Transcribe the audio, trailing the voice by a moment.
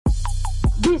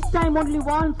This time only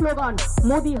one slogan,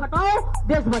 Modi हटाओ,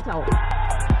 देश बचाओ.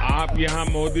 आप यहाँ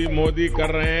मोदी मोदी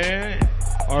कर रहे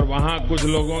हैं और वहाँ कुछ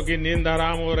लोगों की नींद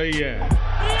हराम हो रही है.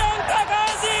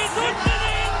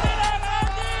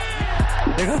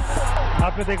 देखा?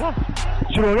 आपने देखा?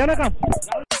 शुरू हो गया ना काम?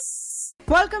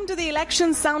 Welcome to the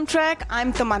election soundtrack.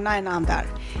 I'm Tamanna Inamdar.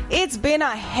 It's been a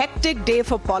hectic day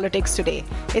for politics today.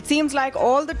 It seems like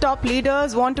all the top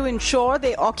leaders want to ensure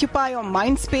they occupy your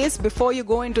mind space before you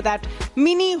go into that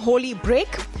mini holy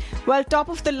break. Well, top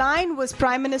of the line was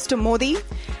Prime Minister Modi.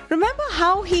 Remember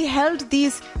how he held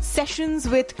these sessions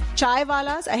with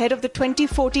chaiwalas ahead of the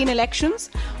 2014 elections?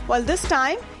 Well, this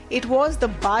time it was the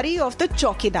bari of the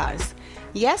Chowkidars.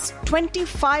 Yes,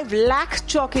 25 lakh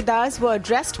Chowkidars were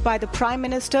addressed by the Prime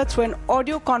Minister through an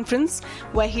audio conference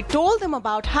where he told them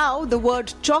about how the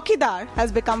word Chowkidar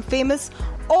has become famous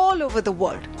all over the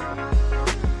world.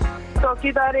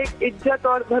 चौकीदार एक इज्जत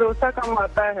और भरोसा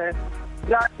कमाता है.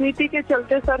 राजनीति के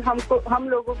चलते सर हम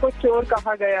लोगों को चोर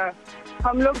कहा गया.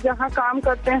 हम लोग जहाँ काम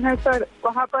करते हैं सर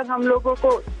वहाँ पर हम लोगों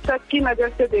को शक की नजर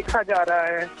से देखा जा रहा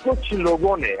है. कुछ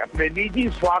लोगों ने अपने निजी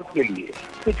स्वार्थ के लिए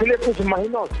पिछले कुछ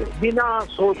महीनों से बिना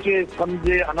सोचे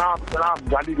समझे अनाप शनाप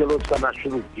गाली गलौज करना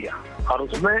शुरू किया और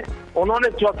उसमें उन्होंने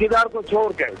चौकीदार को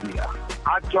चोर कह दिया.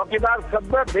 आज चौकीदार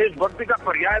शब्द देशभक्ति का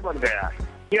पर्याय बन गया है.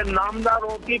 ये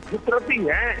नामदारों की फितरती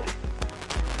है.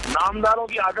 नामदारों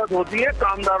की आदत होती है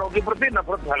कामदारों के प्रति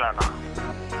नफरत फैलाना.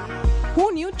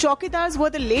 Who knew Chowkidars were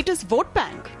the latest vote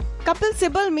bank? Kapil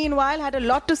Sibal, meanwhile, had a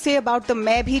lot to say about the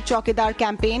Main Bhi Chowkidar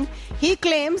campaign. He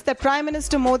claims that Prime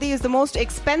Minister Modi is the most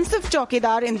expensive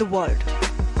Chowkidar in the world.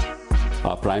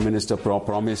 Our Prime Minister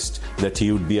promised that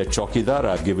he would be a Chowkidar.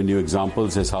 I've given you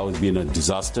examples as how it's been a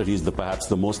disaster. He's perhaps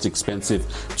the most expensive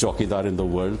Chowkidar in the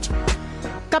world.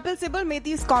 Kapil Sibal made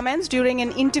these comments during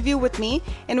an interview with me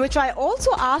in which I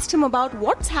also asked him about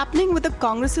what's happening with the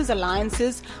Congress's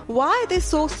alliances, why are they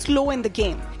so slow in the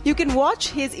game. You can watch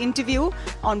his interview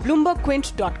on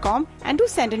BloombergQuint.com and do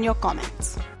send in your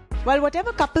comments. Well,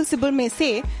 whatever Kapil Sibal may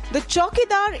say, the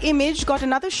Chowkidar image got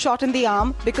another shot in the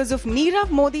arm because of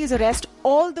Nirav Modi's arrest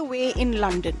all the way in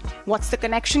London. What's the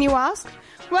connection, you ask?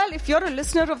 Well, if you're a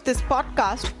listener of this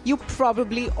podcast, you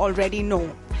probably already know.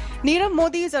 Nirav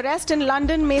Modi's arrest in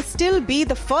London may still be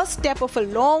the first step of a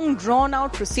long,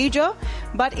 drawn-out procedure,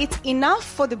 but it's enough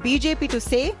for the BJP to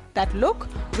say that, look,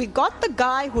 we got the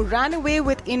guy who ran away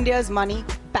with India's money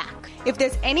back. If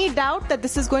there's any doubt that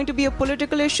this is going to be a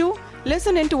political issue,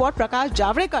 listen into what Prakash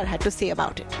Javadekar had to say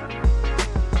about it.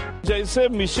 जैसे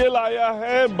Michelle आया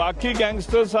है, बाकी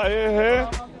gangsters आए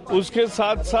हैं, उसके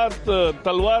साथ साथ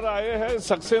तलवार आए हैं,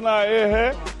 सक्सेना आए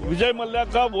हैं, विजय मल्ल्या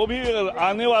का वो भी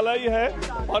आने वाला ही है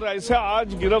और ऐसे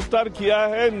आज गिरफ्तार किया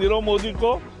है नीरव मोदी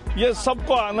को. ये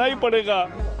सबको आना ही पड़ेगा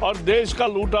और देश का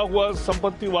लूटा हुआ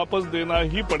संपत्ति वापस देना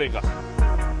ही पड़ेगा.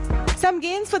 Some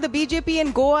gains for the BJP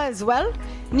in Goa as well.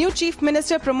 New Chief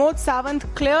Minister Pramod Sawant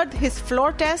cleared his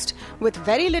floor test with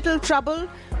very little trouble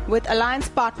with alliance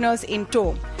partners in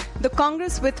tow. The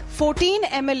Congress with 14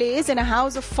 MLAs in a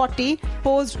house of 40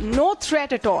 posed no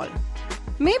threat at all.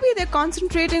 Maybe they're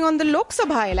concentrating on the Lok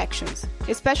Sabha elections,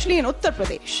 especially in Uttar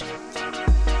Pradesh.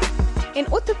 In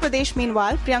Uttar Pradesh,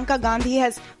 meanwhile, Priyanka Gandhi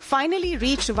has finally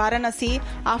reached Varanasi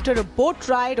after a boat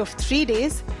ride of 3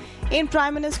 days. In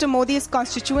Prime Minister Modi's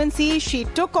constituency, she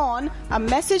took on a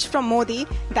message from Modi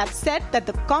that said that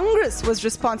the Congress was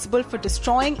responsible for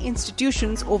destroying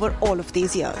institutions over all of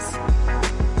these years.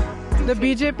 The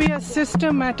BJP has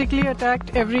systematically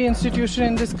attacked every institution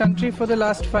in this country for the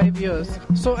last 5 years.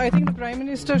 So I think the Prime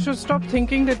Minister should stop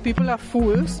thinking that people are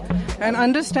fools and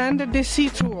understand that they see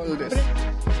through all this.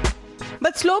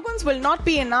 But slogans will not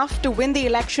be enough to win the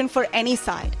election for any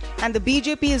side, and the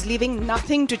BJP is leaving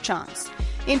nothing to chance.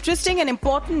 Interesting and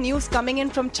important news coming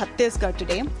in from Chhattisgarh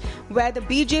today, where the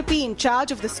BJP in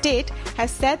charge of the state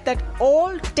has said that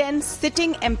all 10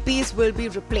 sitting MPs will be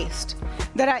replaced.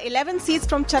 There are 11 seats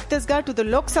from Chhattisgarh to the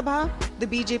Lok Sabha. The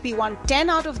BJP won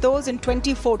 10 out of those in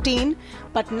 2014,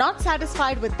 but not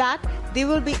satisfied with that, they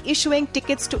will be issuing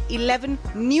tickets to 11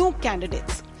 new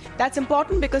candidates. That's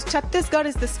important because Chhattisgarh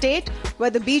is the state where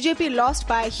the BJP lost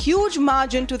by a huge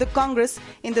margin to the Congress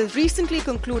in the recently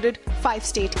concluded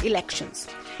 5-state elections.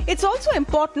 It's also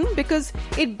important because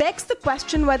it begs the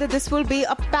question whether this will be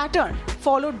a pattern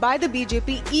followed by the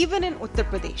BJP even in Uttar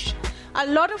Pradesh. A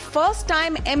lot of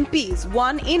first-time MPs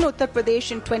won in Uttar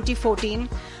Pradesh in 2014,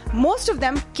 most of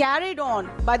them carried on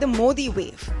by the Modi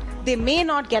wave. They may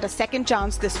not get a second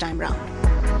chance this time round.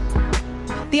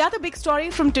 The other big story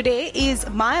from today is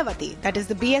Mayawati, that is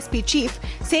the BSP chief,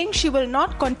 saying she will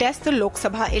not contest the Lok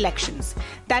Sabha elections.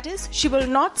 That is, she will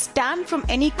not stand from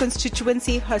any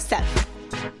constituency herself.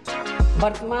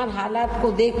 वर्तमान हालात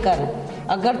को देखकर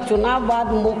अगर चुनाव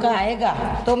बाद मौका आएगा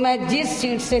तो मैं जिस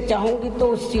सीट से चाहूंगी तो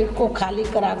उस सीट को खाली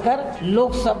कराकर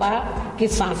लोकसभा की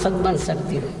सांसद बन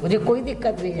सकती हूँ। मुझे कोई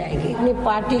दिक्कत नहीं जाएगी। अपनी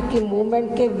पार्टी की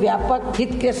मूवमेंट के व्यापक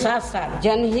हित के साथ साथ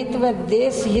जनहित व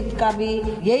देश हित का भी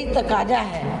यही तकाजा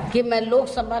है कि मैं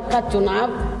लोकसभा का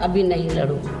चुनाव अभी नहीं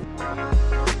लड़ूं।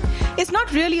 It's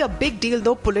not really a big deal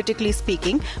though, politically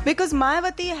speaking, because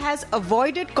Mayawati has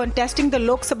avoided contesting the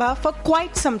Lok Sabha for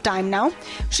quite some time now.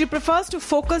 She prefers to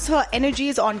focus her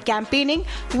energies on campaigning,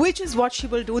 which is what she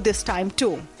will do this time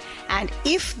too. And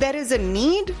if there is a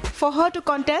need for her to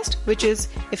contest, which is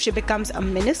if she becomes a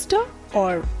minister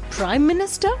or prime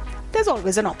minister, there's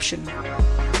always an option.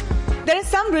 There is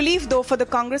some relief though for the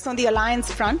Congress on the alliance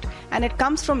front, and it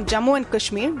comes from Jammu and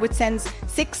Kashmir, which sends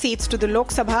 6 seats to the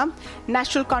Lok Sabha.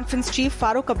 National Conference Chief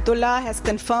Farooq Abdullah has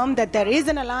confirmed that there is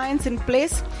an alliance in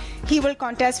place. He will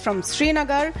contest from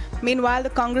Srinagar. Meanwhile,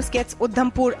 the Congress gets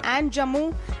Udhampur and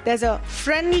Jammu. There's a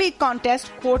friendly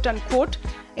contest, quote unquote,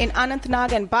 in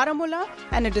Anantnag and Baramulla,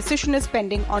 and a decision is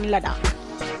pending on Ladakh.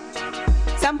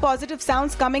 Some positive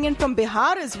sounds coming in from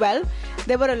Bihar as well.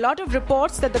 There were a lot of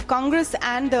reports that the Congress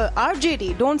and the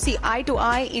RJD don't see eye to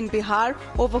eye in Bihar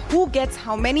over who gets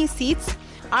how many seats.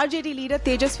 RJD leader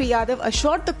Tejasvi Yadav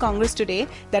assured the Congress today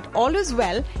that all is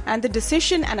well and the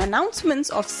decision and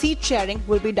announcements of seat sharing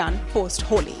will be done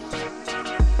post-Holi.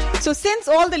 So since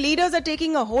all the leaders are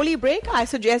taking a Holi break, I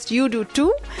suggest you do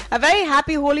too. A very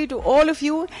happy Holi to all of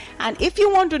you. And if you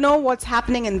want to know what's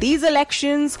happening in these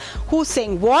elections, who's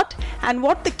saying what, and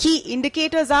what the key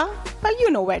indicators are, well, you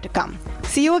know where to come.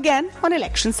 See you again on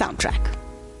Election Soundtrack.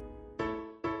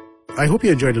 I hope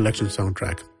you enjoyed Election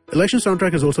Soundtrack. Election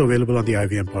Soundtrack is also available on the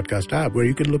IVM Podcast app, where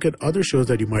you can look at other shows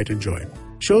that you might enjoy.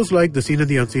 Shows like The Seen and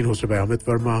the Unseen, hosted by Amit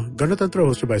Verma, Ganatantra,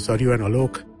 hosted by Saryu and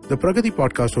Alok, The Pragati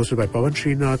Podcast, hosted by Pawan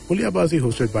Srinath, Pulyabazi,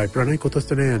 hosted by Pranay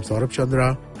Kotastane and Saurabh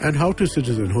Chandra, and How to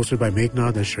Citizen, hosted by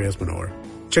Meghnad and Shreyas Manohar.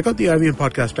 Check out the IVM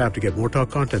Podcast app to get more talk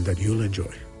content that you'll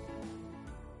enjoy.